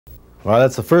Well,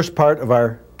 that's the first part of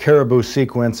our caribou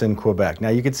sequence in Quebec. Now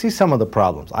you can see some of the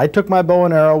problems. I took my bow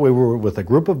and arrow. We were with a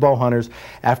group of bow hunters.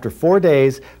 After 4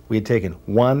 days, we had taken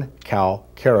 1 cow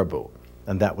caribou,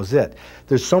 and that was it.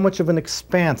 There's so much of an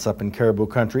expanse up in caribou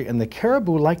country, and the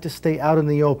caribou like to stay out in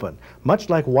the open, much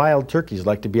like wild turkeys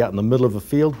like to be out in the middle of a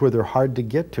field where they're hard to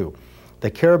get to. The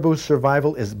caribou's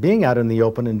survival is being out in the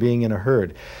open and being in a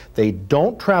herd. They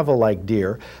don't travel like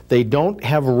deer. They don't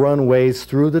have runways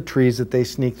through the trees that they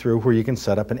sneak through where you can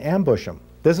set up and ambush them.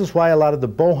 This is why a lot of the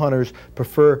bow hunters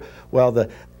prefer, well,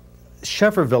 the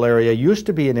Schefferville area used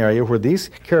to be an area where these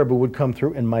caribou would come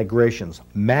through in migrations,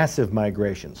 massive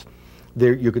migrations.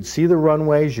 There, you could see the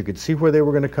runways, you could see where they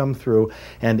were going to come through,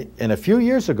 and a few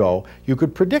years ago, you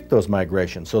could predict those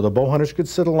migrations, so the bow hunters could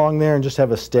sit along there and just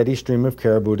have a steady stream of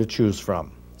caribou to choose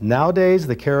from. Nowadays,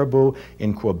 the caribou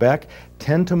in Quebec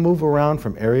tend to move around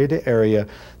from area to area.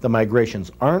 The migrations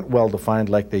aren't well defined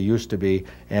like they used to be,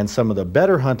 and some of the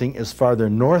better hunting is farther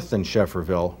north than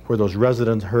Schefferville, where those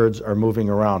resident herds are moving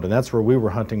around, and that's where we were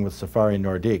hunting with Safari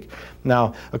Nordique.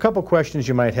 Now, a couple questions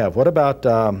you might have. What about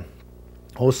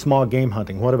small game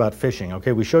hunting? What about fishing?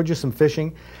 Okay, we showed you some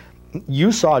fishing.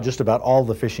 You saw just about all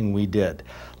the fishing we did.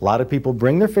 A lot of people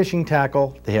bring their fishing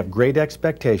tackle, they have great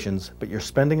expectations, but you're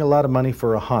spending a lot of money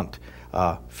for a hunt.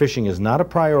 Fishing is not a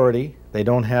priority. They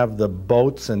don't have the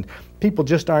boats, and people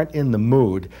just aren't in the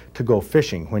mood to go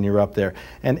fishing when you're up there.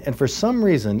 And for some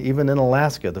reason, even in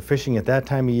Alaska, the fishing at that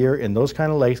time of year in those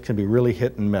kind of lakes can be really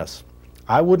hit and miss.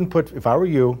 I wouldn't put, if I were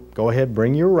you, go ahead,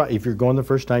 bring your rod. If you're going the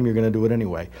first time, you're going to do it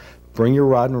anyway. Bring your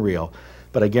rod and reel,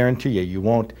 but I guarantee you, you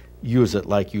won't use it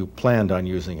like you planned on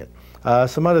using it.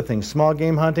 Some other things, small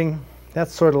game hunting,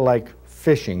 that's sort of like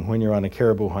fishing when you're on a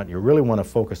caribou hunt. You really want to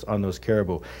focus on those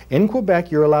caribou. In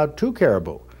Quebec, you're allowed 2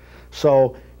 caribou.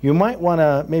 So you might want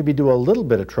to maybe do a little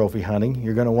bit of trophy hunting.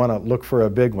 You're going to want to look for a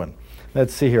big one.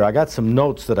 Let's see here. I got some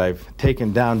notes that I've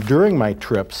taken down during my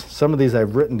trips. Some of these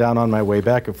I've written down on my way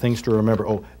back of things to remember.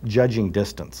 Oh, judging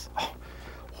distance. Oh,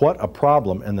 what a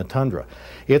problem in the tundra.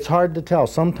 It's hard to tell.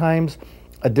 Sometimes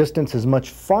a distance is much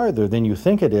farther than you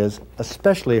think it is,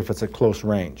 especially if it's at close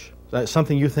range.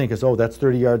 Something you think is, oh, that's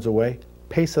 30 yards away.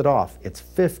 Pace it off. It's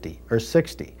 50 or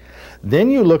 60. Then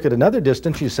you look at another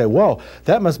distance, you say, well,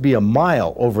 that must be a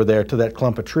mile over there to that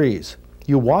clump of trees.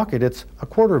 You walk it, it's a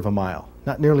quarter of a mile.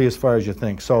 Not nearly as far as you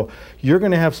think. So you're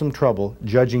going to have some trouble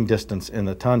judging distance in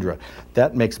the tundra.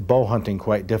 That makes bow hunting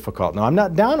quite difficult. Now, I'm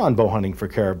not down on bow hunting for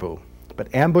caribou,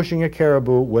 but ambushing a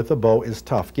caribou with a bow is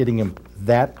tough, getting him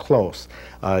that close.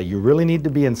 You really need to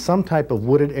be in some type of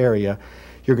wooded area.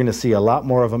 You're going to see a lot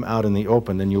more of them out in the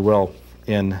open than you will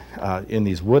in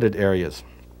these wooded areas.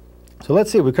 So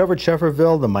let's see, we covered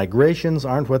Schefferville. The migrations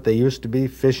aren't what they used to be,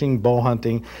 fishing, bow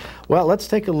hunting. Well, let's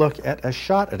take a look at a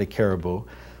shot at a caribou.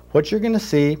 What you're going to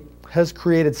see has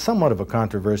created somewhat of a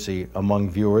controversy among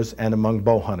viewers and among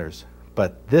bow hunters.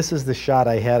 But this is the shot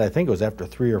I had, I think it was after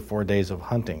 3 or 4 days of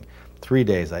hunting. 3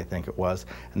 days, I think it was,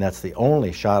 and that's the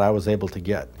only shot I was able to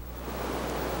get.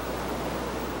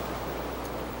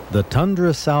 The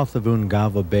tundra south of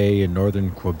Ungava Bay in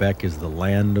northern Quebec is the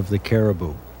land of the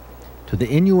caribou. To the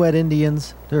Inuit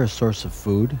Indians, they're a source of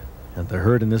food, and the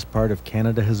herd in this part of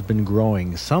Canada has been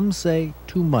growing, some say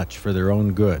too much for their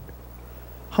own good.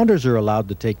 Hunters are allowed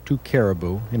to take 2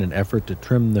 caribou in an effort to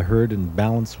trim the herd and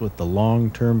balance with the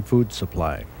long-term food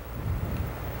supply.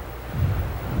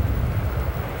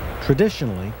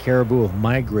 Traditionally, caribou have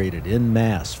migrated en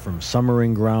masse from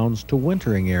summering grounds to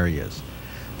wintering areas.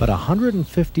 But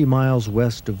 150 miles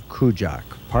west of Kujak,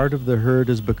 part of the herd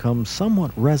has become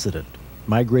somewhat resident,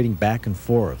 migrating back and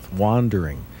forth,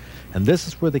 wandering, and this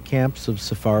is where the camps of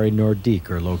Safari Nordique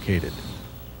are located.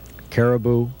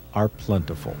 Caribou are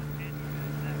plentiful.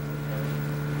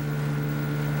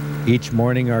 Each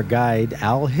morning our guide,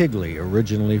 Al Higley,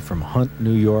 originally from Hunt,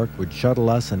 New York, would shuttle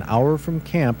us an hour from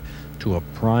camp to a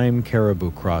prime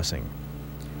caribou crossing.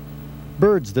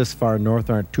 Birds this far north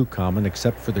aren't too common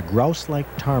except for the grouse-like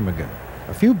ptarmigan.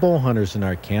 A few bow hunters in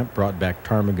our camp brought back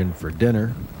ptarmigan for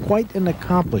dinner, quite an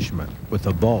accomplishment with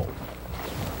a bow.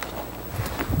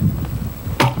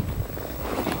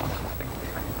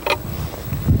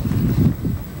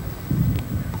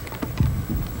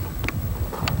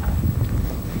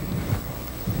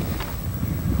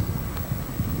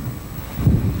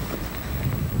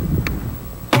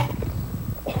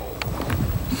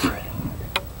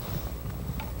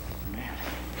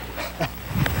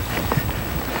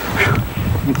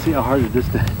 See how hard it is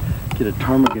to get a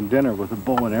ptarmigan dinner with a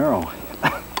bow and arrow.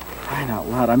 Crying out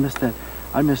loud, I missed that.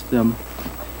 I missed them.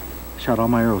 Shot all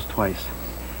my arrows twice.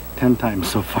 10 times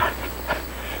so far.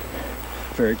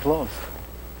 Very close.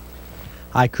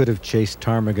 I could have chased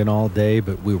ptarmigan all day,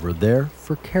 but we were there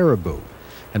for caribou,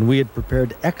 and we had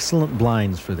prepared excellent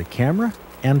blinds for the camera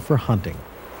and for hunting.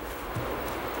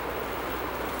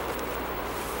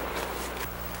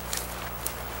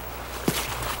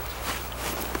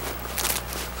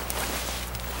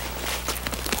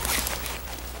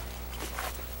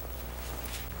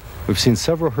 We've seen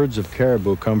several herds of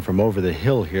caribou come from over the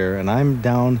hill here, and I'm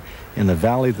down in the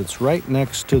valley that's right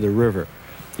next to the river.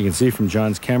 You can see from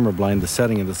John's camera blind the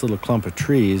setting of this little clump of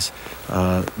trees.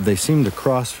 They seem to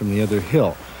cross from the other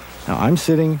hill. Now I'm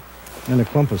sitting in a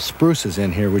clump of spruces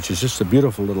in here, which is just a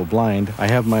beautiful little blind. I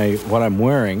have what I'm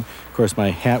wearing, of course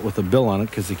my hat with a bill on it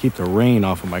because to keep the rain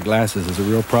off of my glasses is a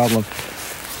real problem.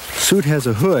 Suit has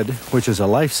a hood, which is a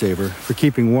lifesaver for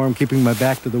keeping warm, keeping my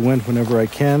back to the wind whenever I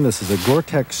can. This is a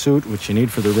Gore-Tex suit, which you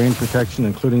need for the rain protection,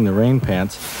 including the rain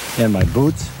pants. And my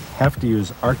boots have to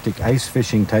use Arctic ice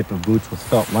fishing type of boots with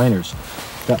felt liners.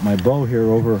 Got my bow here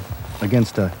over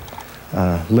against a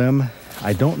limb.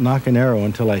 I don't knock an arrow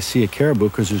until I see a caribou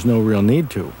because there's no real need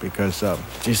to, because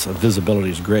geez, the visibility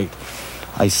is great.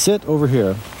 I sit over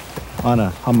here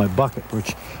on my bucket,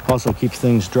 which also keeps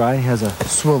things dry. It has a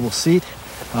swivel seat.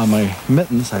 My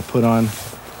mittens I put on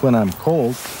when I'm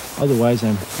cold, otherwise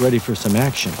I'm ready for some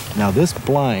action. Now this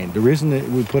blind, the reason that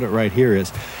we put it right here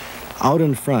is out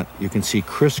in front you can see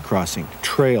crisscrossing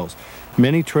trails,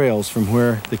 many trails from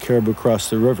where the caribou crossed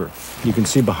the river. You can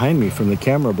see behind me from the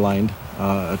camera blind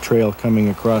a trail coming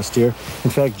across here. In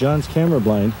fact, John's camera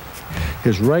blind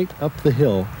is right up the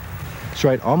hill. It's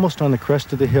right almost on the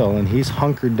crest of the hill, and he's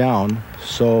hunkered down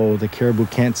so the caribou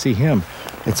can't see him.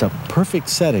 It's a perfect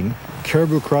setting.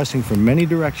 Caribou crossing from many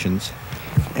directions,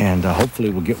 and hopefully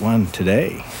we'll get one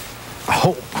today. I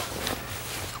hope.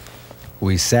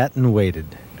 We sat and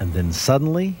waited, and then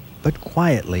suddenly, but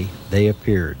quietly, they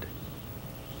appeared.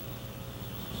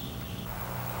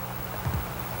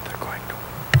 They're going to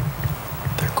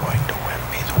win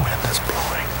me. The wind is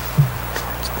blowing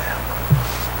towards them.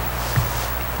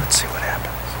 Let's see what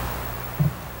happens.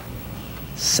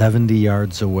 70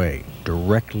 yards away,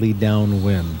 directly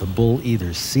downwind, the bull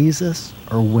either sees us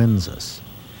or wins us.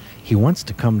 He wants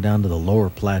to come down to the lower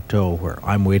plateau where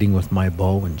I'm waiting with my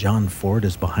bow and John Ford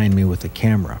is behind me with the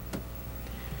camera.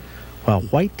 While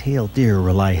white-tailed deer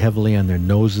rely heavily on their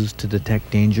noses to detect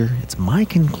danger, it's my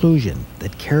conclusion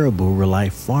that caribou rely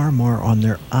far more on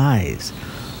their eyes.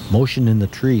 Motion in the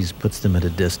trees puts them at a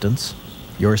distance.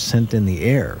 Your scent in the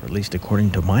air, at least according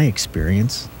to my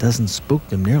experience, doesn't spook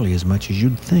them nearly as much as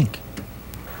you'd think.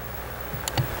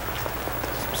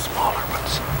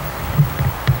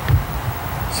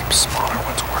 Smaller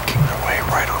ones working their way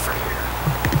right over here.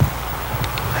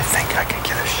 I think I can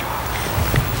get a shot.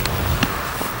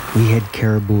 We had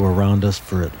caribou around us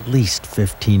for at least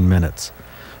 15 minutes,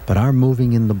 but our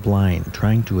moving in the blind,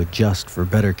 trying to adjust for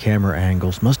better camera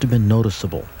angles, must have been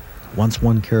noticeable. Once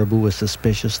one caribou was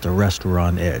suspicious, the rest were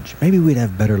on edge. Maybe we'd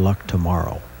have better luck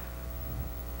tomorrow.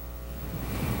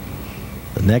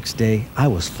 The next day, I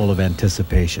was full of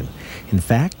anticipation. In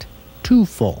fact, too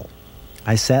full.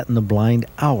 I sat in the blind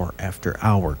hour after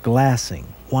hour, glassing,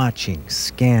 watching,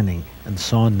 scanning, and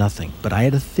saw nothing. But I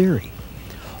had a theory.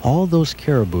 All those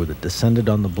caribou that descended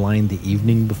on the blind the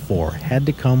evening before had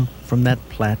to come from that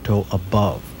plateau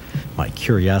above. My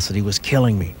curiosity was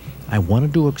killing me. I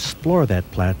wanted to explore that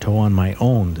plateau on my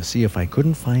own to see if I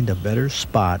couldn't find a better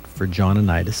spot for John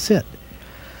and I to sit.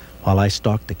 While I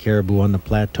stalked the caribou on the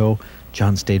plateau,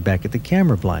 John stayed back at the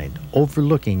camera blind,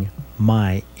 overlooking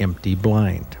my empty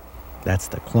blind. That's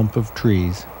the clump of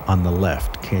trees on the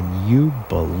left. Can you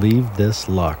believe this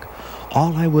luck?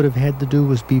 All I would have had to do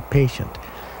was be patient.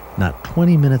 Not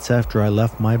 20 minutes after I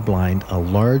left my blind, a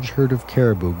large herd of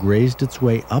caribou grazed its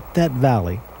way up that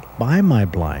valley by my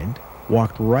blind,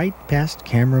 walked right past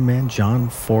cameraman John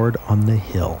Ford on the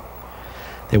hill.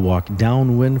 They walked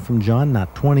downwind from John,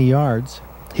 not 20 yards.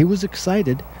 He was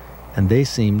excited, and they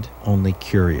seemed only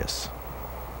curious.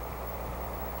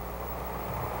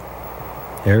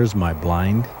 There's my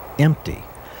blind, empty.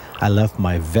 I left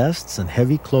my vests and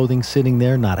heavy clothing sitting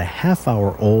there, not a half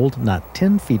hour old, not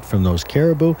 10 feet from those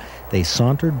caribou. They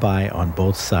sauntered by on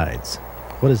both sides.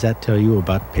 What does that tell you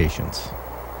about patience?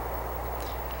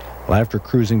 Well, after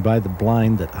cruising by the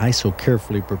blind that I so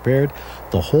carefully prepared,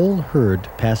 the whole herd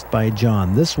passed by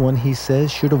John. This one, he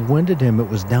says, should have winded him. It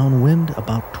was downwind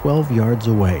about 12 yards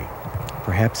away.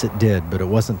 Perhaps it did, but it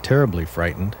wasn't terribly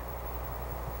frightened.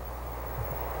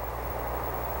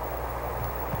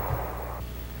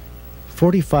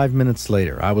 45 minutes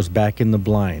later, I was back in the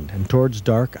blind, and towards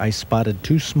dark, I spotted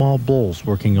two small bulls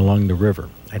working along the river.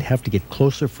 I'd have to get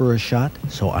closer for a shot,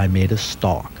 so I made a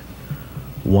stalk.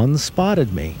 One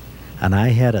spotted me, and I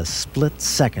had a split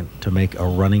second to make a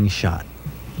running shot.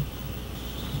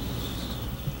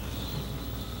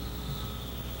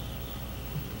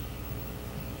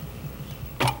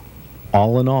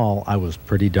 All in all, I was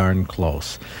pretty darn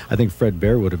close. I think Fred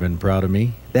Bear would have been proud of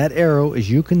me. That arrow,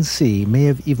 as you can see, may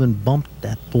have even bumped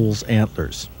that bull's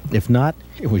antlers. If not,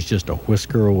 it was just a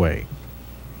whisker away.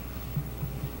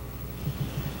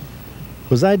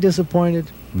 Was I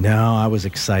disappointed? No, I was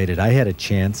excited. I had a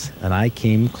chance, and I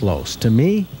came close. To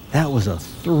me, that was a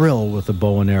thrill with a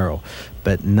bow and arrow,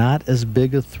 but not as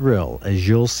big a thrill as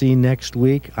you'll see next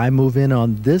week. I move in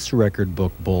on this record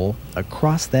book bull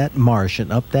across that marsh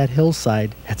and up that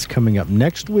hillside. That's coming up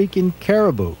next week in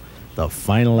Caribou, the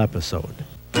final episode.